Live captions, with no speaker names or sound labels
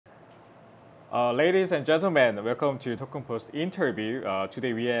Ladies and gentlemen, welcome to Tokenpost interview.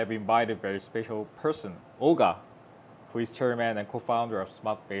 Today we have invited a very special person, Olga, who is chairman and co-founder of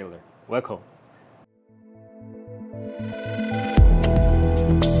SMART VALOR. Welcome.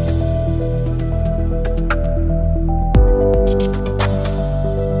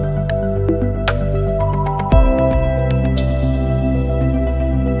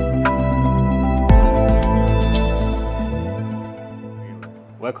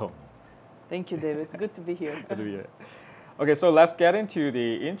 Welcome. Thank you, David. Good to be here. Good to be here. Okay, so let's get into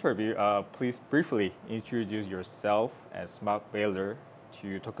the interview. Please briefly introduce yourself and SMART VALOR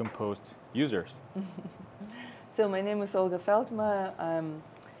to Tokenpost users. So my name is Olga Feldmeier의. I'm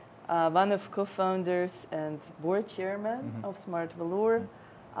one of co-founders and board chairman of SMART VALOR.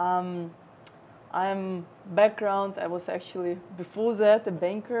 I'm background, I was actually, before that, a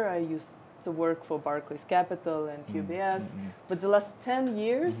banker. I used to work for Barclays Capital and UBS. But the last 10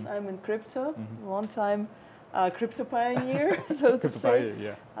 years, I'm in crypto, one time crypto pioneer, so to say.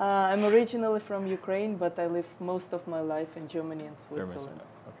 Yeah. I'm originally from Ukraine, but I live most of my life in Germany and Switzerland.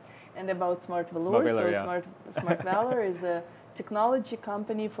 Okay. And about SMART VALOR, yeah. SMART VALOR is a technology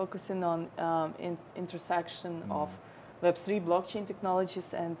company focusing on intersection of Web3 blockchain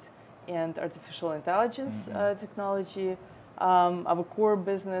technologies and artificial intelligence technology. Our core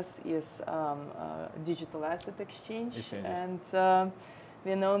business is digital asset exchange. And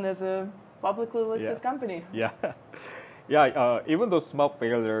we're known as a publicly listed company. Yeah, yeah. Even though SMART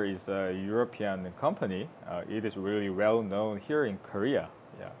VALOR is a European company, it is really well known here in Korea.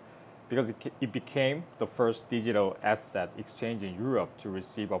 Yeah, because it became the first digital asset exchange in Europe to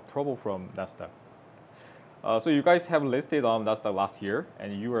receive approval from NASDAQ. So you guys have listed on NASDAQ last year,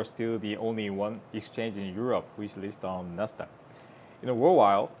 and you are still the only one exchange in Europe who is listed on NASDAQ. In the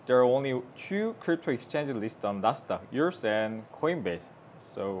worldwide, there are only 2 crypto exchanges listed on NASDAQ, yours and Coinbase.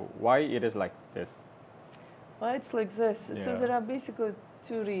 So why it is like this? Well, it's like this. Yeah. So there are basically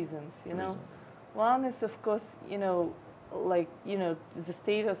 2 reasons, you know. One is, of course, the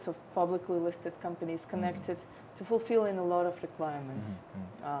status of publicly listed companies connected to fulfilling a lot of requirements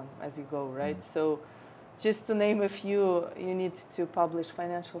as you go, right? So just to name a few, you need to publish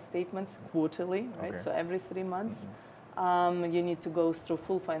financial statements quarterly, right? So every 3 months. You need to go through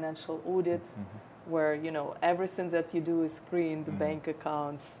full financial audit where, you know, everything that you do is screened, the bank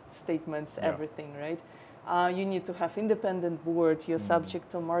accounts, statements, everything, right? You need to have independent board, you're subject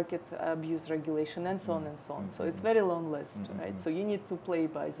to market abuse regulation and so on and so on. So it's very long list, right? So you need to play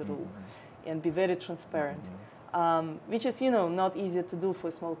by the rule and be very transparent. Which is, you know, not easy to do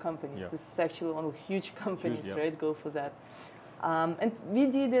for small companies. This is actually only huge companies, right, go for that. And we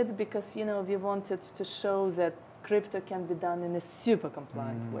did it because, you know, we wanted to show that crypto can be done in a super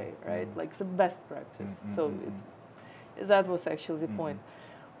compliant way, right? Like the best practice. So that was actually the point.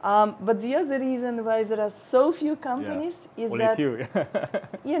 But the other reason why there are so few companies is only that, 2.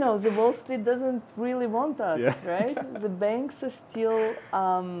 you know, the Wall Street doesn't really want us, right? The banks are still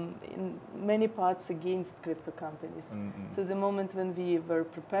in many parts against crypto companies. So the moment when we were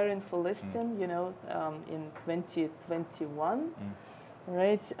preparing for listing, you know, in 2021,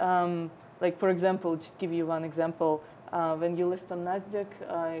 right? Like, for example, just give you one example. When you list on NASDAQ,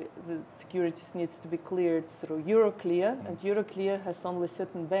 the securities needs to be cleared through Euroclear, and Euroclear has only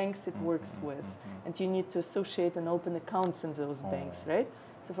certain banks it works with, and you need to associate and open accounts in those banks, right?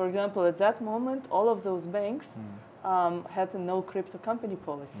 So, for example, at that moment, all of those banks had a no crypto company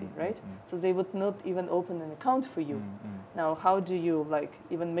policy, right? So they would not even open an account for you. Now, how do you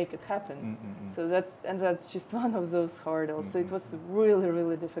even make it happen? So that's just one of those hurdles. So it was really,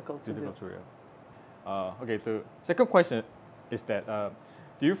 really difficult to do. Okay, the second question is that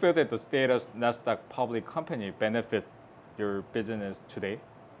do you feel that the status NASDAQ public company benefits your business today?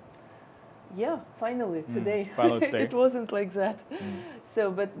 Yeah, finally today. Finally today. It wasn't like that.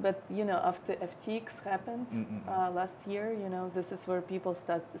 So, but you know, after FTX happened last year, you know, this is where people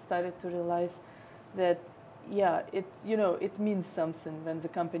started to realize that, yeah, it means something when the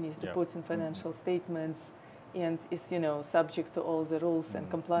company is reporting financial statements and is, you know, subject to all the rules and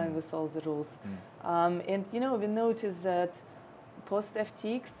complying with all the rules. And, you know, we noticed that post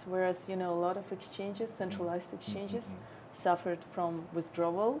FTX, whereas, you know, a lot of exchanges, centralized exchanges, suffered from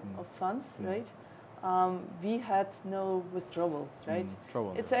withdrawal of funds, right? We had no withdrawals, right?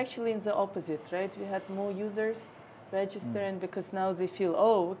 It's actually in the opposite, right? We had more users registering because now they feel,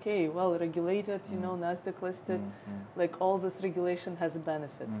 oh, okay, well regulated, you know, NASDAQ listed, like all this regulation has a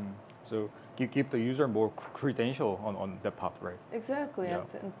benefit. So you keep the user more credential on that part, right? Exactly,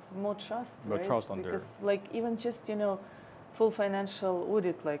 and more trust, more right? trust on because like even just, you know, full financial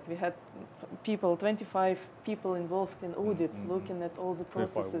audit. Like we had people, 25 people involved in audit, looking at all the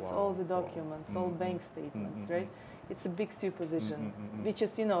processes, all the documents, all bank statements, right? It's a big supervision, which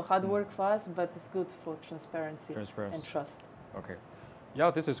is, you know, hard work for us, but it's good for transparency. And trust. Okay.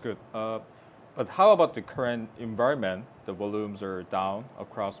 Yeah, this is good. But how about the current environment? The volumes are down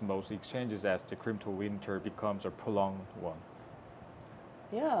across most exchanges as the crypto winter becomes a prolonged one.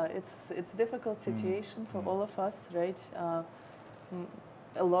 Yeah, it's a difficult situation for all of us, right?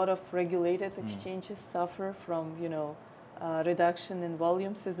 A lot of regulated exchanges suffer from, you know, reduction in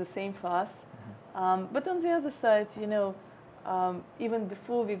volumes. Is the same for us. But on the other side, you know, even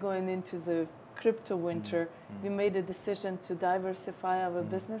before we going into the crypto winter, we made a decision to diversify our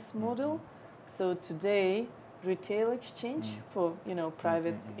business model. So today, retail exchange for, you know,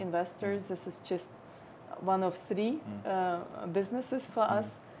 private investors. This is just one of 3 businesses for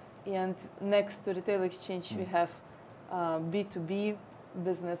us. And next to retail exchange, we have B2B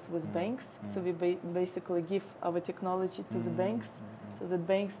business with banks. So we basically give our technology to the banks so that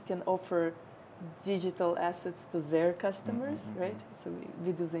banks can offer digital assets to their customers, right? So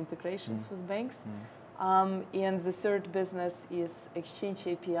we do the integrations with banks. And the third business is Exchange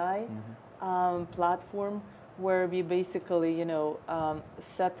API platform, where we basically, you know,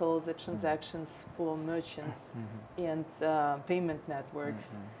 settle the transactions for merchants and payment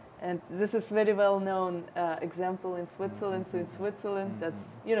networks. And this is very well known example in Switzerland. So in Switzerland,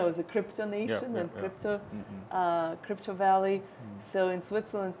 that's, you know, the crypto nation and crypto valley. So in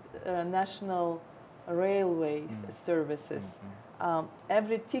Switzerland, national railway services,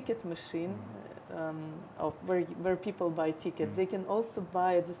 every ticket machine of where people buy tickets, they can also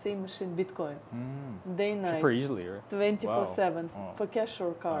buy at the same machine Bitcoin day night, super easily, right? 24/7 for cash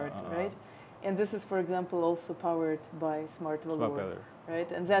or card, right? And this is, for example, also powered by SMART VALOR,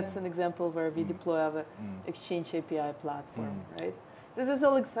 right? And that's an example where we deploy our Exchange API platform, right? This is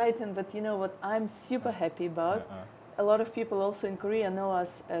all exciting, but you know what I'm super happy about? A lot of people also in Korea know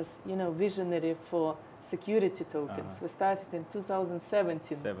us as, you know, visionary for security tokens. We started in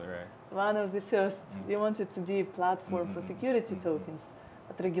 2017. One of the first. We wanted to be a platform for security tokens,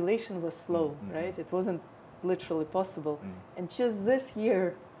 but regulation was slow, right? It wasn't literally possible. And just this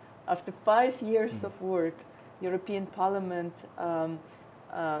year, after 5 years of work, European Parliament,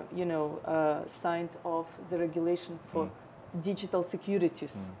 you know, signed off the regulation for digital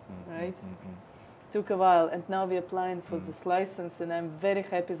securities, right? Took a while, and now we're applying for this license, and I'm very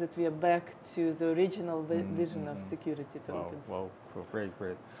happy that we are back to the original vision of security tokens. Wow, cool.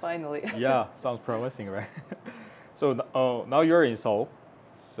 Great. Finally. Yeah, sounds promising, right? So now you're in Seoul.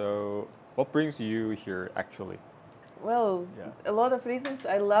 So what brings you here, actually? Well, a lot of reasons.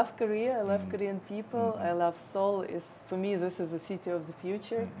 I love Korea. I love Korean people. I love Seoul. For me, this is a city of the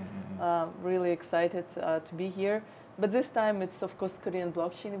future. Really excited to be here. But this time, it's of course Korean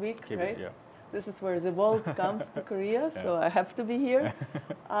Blockchain Week, right? This is where the world comes to Korea, so I have to be here.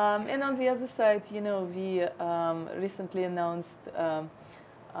 And on the other side, you know, we recently announced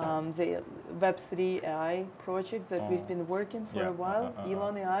the Web3 AI project that we've been working for a while,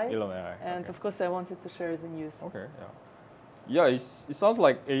 Elonn.Ai. And of course, I wanted to share the news. Okay, yeah, it sounds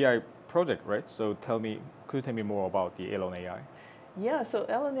like AI project, right? So could you tell me more about the Elonn.Ai? Yeah, so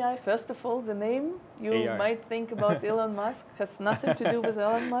Elonn.Ai, first of all, the name, you AI. might think about Elon Musk, has nothing to do with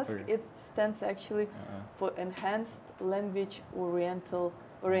Elon Musk. It stands actually for Enhanced Language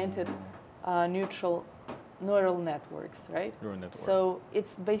Oriented Neutral Neural Networks, right? Neural network. So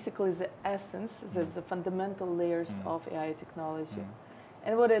it's basically the essence, the fundamental layers of AI technology.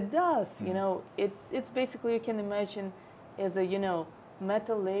 And what it does, you know, it's basically, you can imagine as a, you know,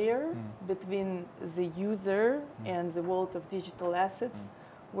 meta layer between the user and the world of digital assets,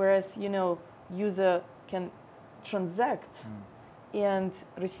 whereas, you know, user can transact and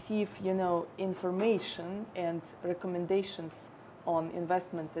receive, you know, information and recommendations on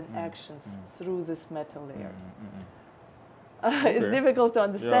investment and actions through this meta layer. It's difficult to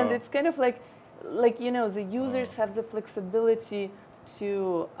understand. It's kind of like, you know, the users have the flexibility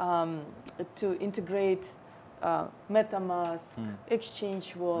to integrate MetaMask,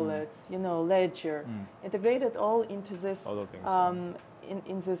 Exchange wallets, you know, Ledger, integrate it all into this,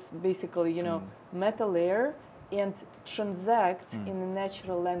 in this basically, you know, meta layer, and transact in a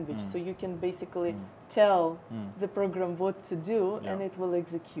natural language. So you can basically tell the program what to do, and it will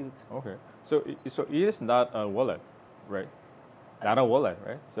execute. Okay, so it is not a wallet, right? Not a wallet,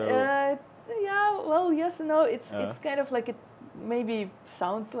 right? So yeah, well, yes and no. It's kind of like it maybe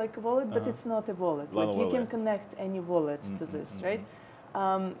sounds like a wallet, but it's not a wallet. Like you can connect any wallet to this, right?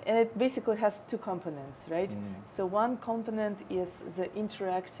 And it basically has 2 components, right? So one component is the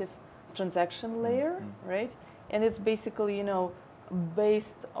interactive transaction layer, right? And it's basically, you know,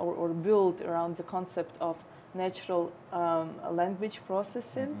 based or built around the concept of natural language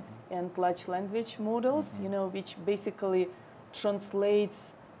processing and large language models, you know, which basically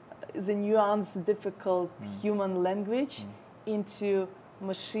translates the nuanced, difficult human language into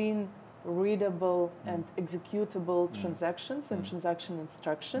machine readable and executable transactions and transaction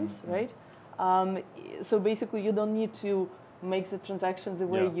instructions, right? So basically you don't need to make the transactions the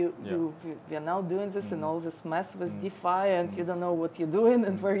way we are now doing this and all this mess with DeFi and you don't know what you're doing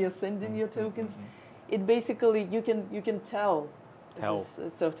and where you're sending your tokens. It basically, you can tell this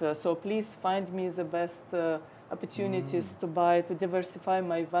software. So please find me the best opportunities to diversify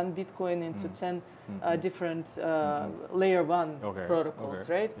my 1 Bitcoin into 10 different layer 1 protocols,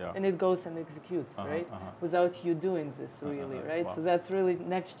 right? Yeah. And it goes and executes, right? Without you doing this really, right? Wow. So that's really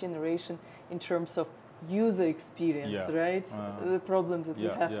next generation in terms of user experience, right? The problems that we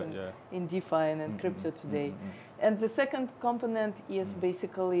have in DeFi and in crypto today. And the second component is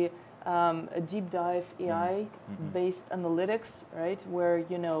basically a deep dive AI-based analytics, right? Where,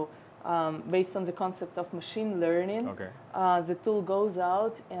 you know, based on the concept of machine learning, the tool goes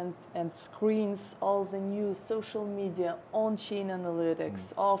out and screens all the new social media, on-chain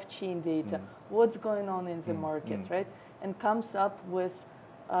analytics, off-chain data, what's going on in the market, right? And comes up with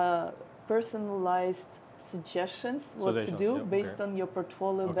personalized suggestions what to do based on your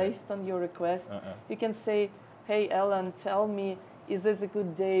portfolio, based on your request. You can say, hey, Elon, tell me, is this a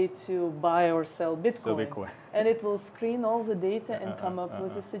good day to buy or sell Bitcoin? And it will screen all the data and come up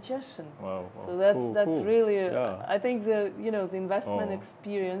with a suggestion. Wow. So that's really, I think the investment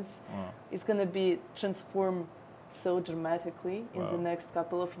experience is going to be transformed so dramatically in the next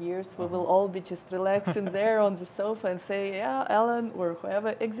couple of years. We will all be just relaxing there on the sofa and say, yeah, Elon or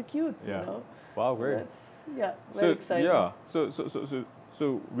whoever, execute. You know? Wow, great. That's, very exciting. Yeah.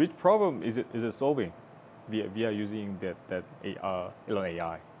 So which problem is it solving via using that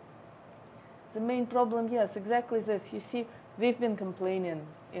Elonn.Ai? The main problem, yes, exactly this. You see, we've been complaining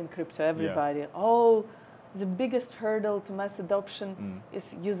in crypto, everybody. Oh, the biggest hurdle to mass adoption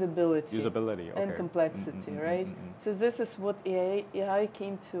is usability and complexity, right? So this is what AI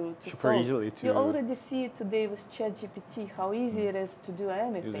came to solve. Easily you already see it today with ChatGPT, how easy it is to do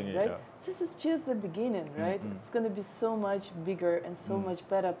anything, right? This is just the beginning, right? It's going to be so much bigger and so much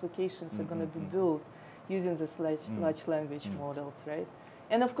better applications are going to be built using this large language models, right?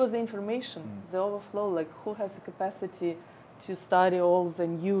 And of course the information, the overflow, like who has the capacity to study all the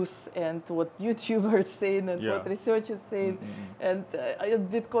news and what YouTubers saying and what researchers saying and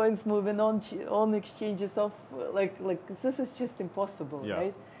Bitcoins moving on exchanges of like this is just impossible,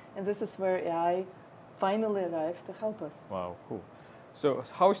 right? And this is where AI finally arrived to help us. Wow, cool. So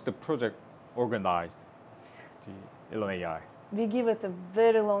how is the project organized, the Elonn.Ai? We give it a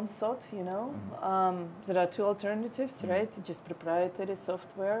very long thought, you know. There are two alternatives, right? Just proprietary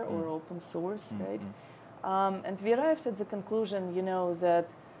software or open source, right? And we arrived at the conclusion, you know,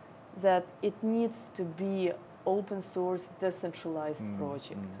 that it needs to be open source, decentralized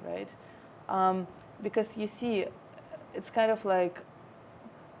project, right? Because you see, it's kind of like,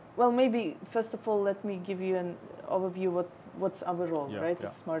 well, maybe first of all, let me give you an overview what's our role, right?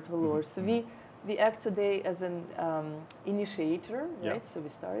 It's SMART VALOR. So we act today as an initiator, right? So we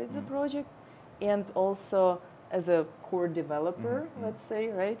started the project, and also as a core developer, let's say,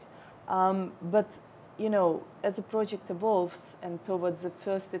 right? But you know, as the project evolves and towards the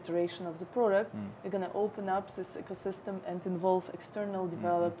first iteration of the product, we're going to open up this ecosystem and involve external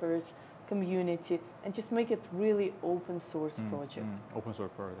developers, community, and just make it really open source project. Open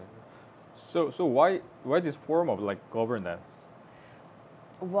source project. So why this form of like governance?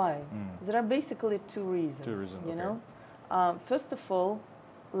 Why? There are basically two reasons. You know, first of all,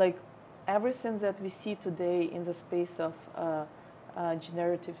 like everything that we see today in the space of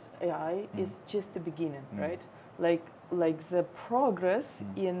generative AI is just the beginning, right? Like the progress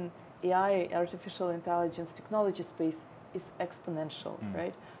in AI, artificial intelligence technology space is exponential,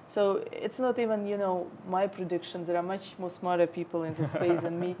 right? So it's not even, you know, my predictions. There are much more smarter people in the space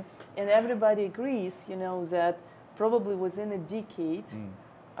than me, and everybody agrees, you know, that probably within a decade,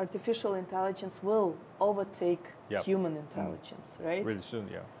 artificial intelligence will overtake human intelligence, right? Really soon,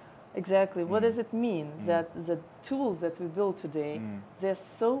 Exactly. What does it mean? That the tools that we build today, they're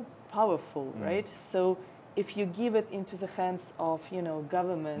so powerful, right? So if you give it into the hands of, you know,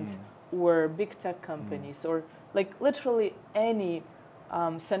 government or big tech companies or like literally any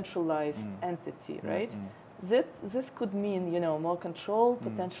centralized entity, right? This could mean, you know, more control,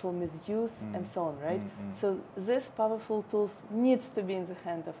 potential misuse, and so on, right? So this powerful tools needs to be in the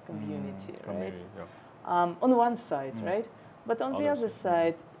hand of community, right? On one side, right? But on the other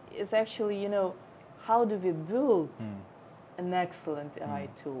side, is actually, you know, how do we build an excellent AI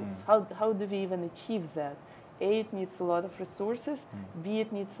tools? How do we even achieve that? A, it needs a lot of resources. B,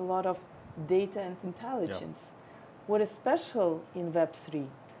 it needs a lot of data and intelligence. What is special in Web3?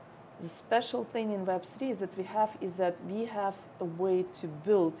 The special thing in Web3 is that we have a way to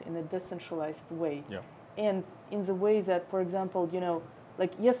build in a decentralized way. And in the way that, for example, you know,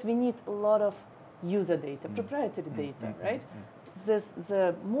 like, yes, we need a lot of user data, proprietary data, right?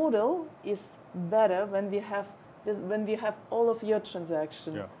 The model is better when we have all of your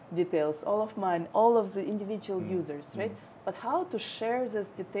transaction details, all of mine, all of the individual users, right? But how to share these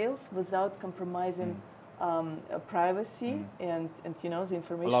details without compromising privacy and you know, the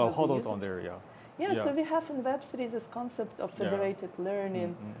information. A lot of of the hurdles user. on there, So we have in Web3 this concept of federated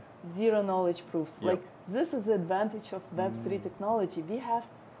learning, zero knowledge proofs. Like, this is the advantage of Web3 technology. We have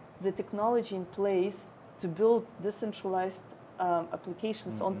the technology in place to build decentralized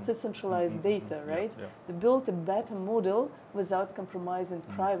applications on decentralized data, right? To build a better model without compromising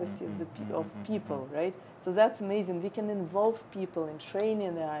privacy of people, right? So that's amazing. We can involve people in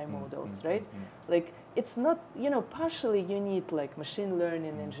training AI models, right? Like, it's not, you know, partially you need like machine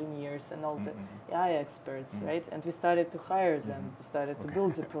learning engineers and all the AI experts, right? And we started to hire them, we started to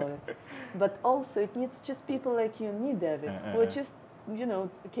build the product. But also it needs just people like you and me, David, who are just, you know,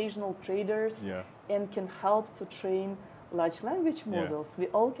 occasional traders and can help to train large language models. We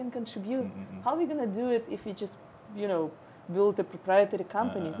all can contribute. How are we going to do it if we just, you know, build a proprietary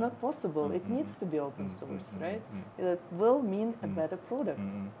company? It's not possible. It needs to be open source, right? That will mean a better product.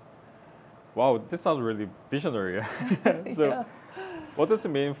 Wow, this sounds really visionary. So, what does it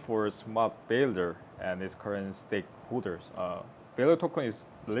mean for SMART VALOR and its current stakeholders? 밸러토큰 is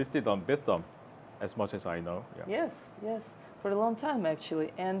listed on Bithumb, as much as I know. Yes, for a long time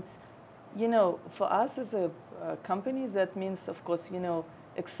actually. And you know, for us as a company, that means, of course, you know,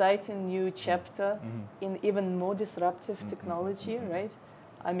 exciting new chapter in even more disruptive technology, right?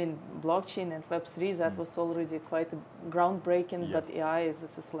 I mean, blockchain and Web3, that was already quite groundbreaking, but AI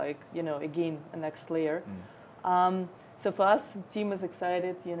this is like, you know, again, a next layer. So for us, the team is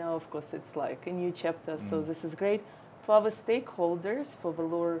excited, you know, of course, it's like a new chapter, so this is great. For our stakeholders, for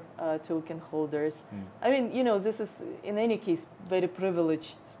VALOR token holders, I mean, you know, this is, in any case, very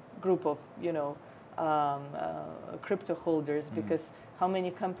privileged group of, you know, crypto holders, because how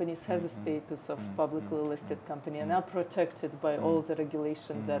many companies has a status of publicly listed company and are protected by all the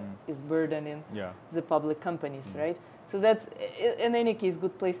regulations that is burdening the public companies, right? So that's, in any case,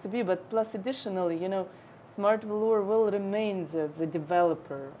 good place to be. But plus, additionally, you know, SMART VALOR will remain the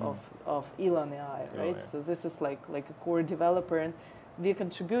developer of ELONN.AI, right? So this is like a core developer, and we're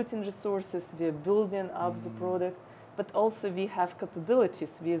contributing resources, we're building up the product, but also we have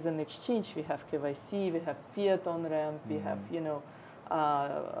capabilities. We as an exchange, we have KYC, we have fiat on-ramp, we have, you know,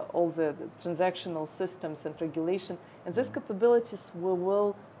 all the transactional systems and regulation. And these capabilities we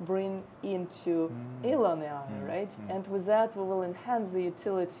will bring into ELONN.AI, right? And with that, we will enhance the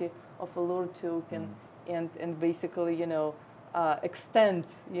utility of a VALOR token and basically, you know, extend,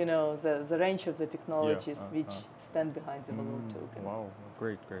 you know, the range of the technologies which stand behind the VALOR token. Wow,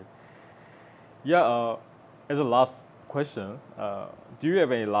 great. Yeah, as a last question, do you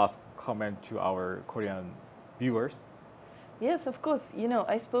have any last comment to our Korean viewers? Yes, of course. You know,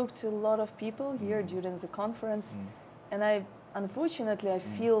 I spoke to a lot of people here during the conference, and unfortunately, I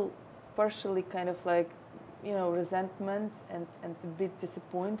feel partially kind of like, you know, resentment and a bit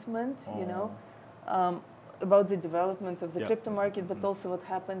disappointment, you know, about the development of the crypto market, but also what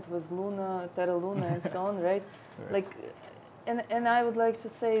happened with Luna, Terra Luna, and so on, right? Like, and I would like to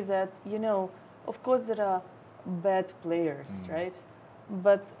say that, you know, of course there are bad players, right?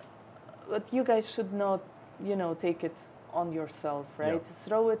 But you guys should not, you know, take it on yourself, right?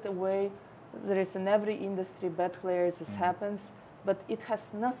 Throw it away. There is in every industry bad players, this happens, but it has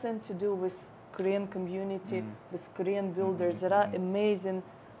nothing to do with Korean community, with Korean builders. There are amazing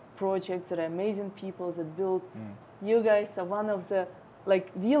projects, there are amazing people that build. You guys are one of the,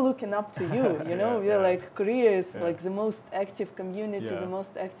 like, we're looking up to you, you know? We're like, Korea is like the most active community, the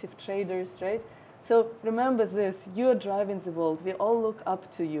most active traders, right? So remember this, you're driving the world. We all look up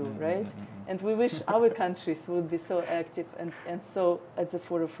to you, right? And we wish our countries would be so active and so at the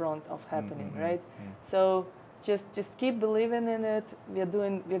forefront of happening, right? So just keep believing in it. We're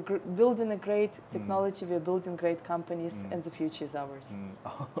building a great technology, we're building great companies, and the future is ours.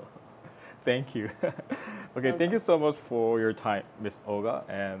 Thank you. Okay, thank you so much for your time, Ms. Olga,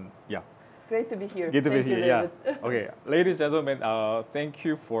 and Great to be here. Good to thank be you, here. David. Okay, ladies and gentlemen, thank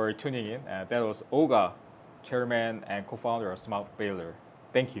you for tuning in. That was Olga, chairman and co-founder of SMART VALOR.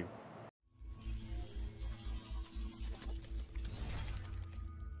 Thank you.